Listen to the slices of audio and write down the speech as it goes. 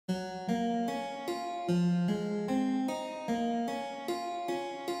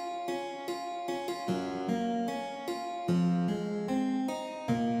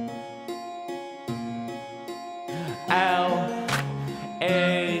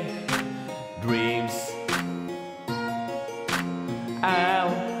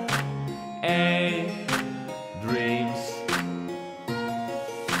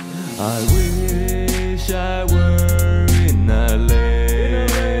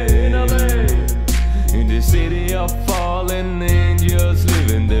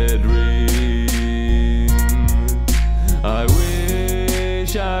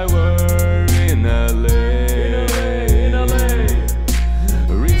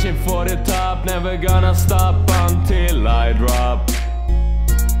top, never gonna stop until I drop.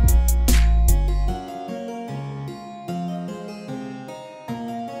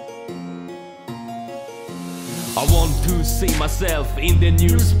 I want to see myself in the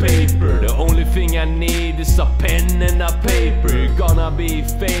newspaper. The only thing I need is a pen and a paper. Gonna be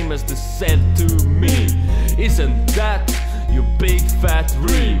famous, they said to me. Isn't that your big fat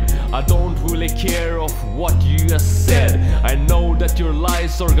dream? I don't really care of what you have said. I know that your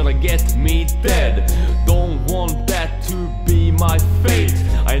lies are gonna get me dead. Don't want that to be my fate.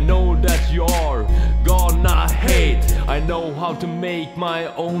 I know that you are gonna hate. I know how to make my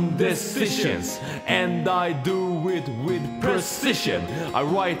own decisions, and I do it with precision. I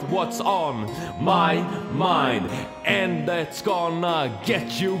write what's on my mind, and that's gonna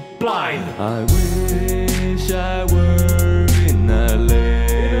get you blind. I wish I were in LA,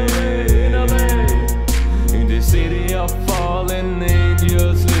 in the city of fallen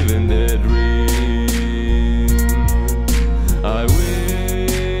angels living their dream. I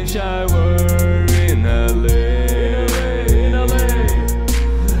wish I were in LA,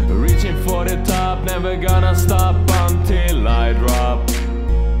 reaching for the top, never gonna stop until I drop.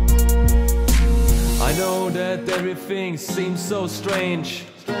 I know that everything seems so strange.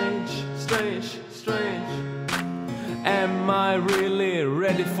 Am I really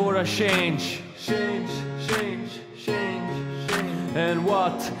ready for a change? And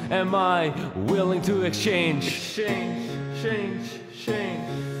what am I willing to exchange?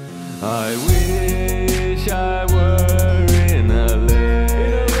 I wish I were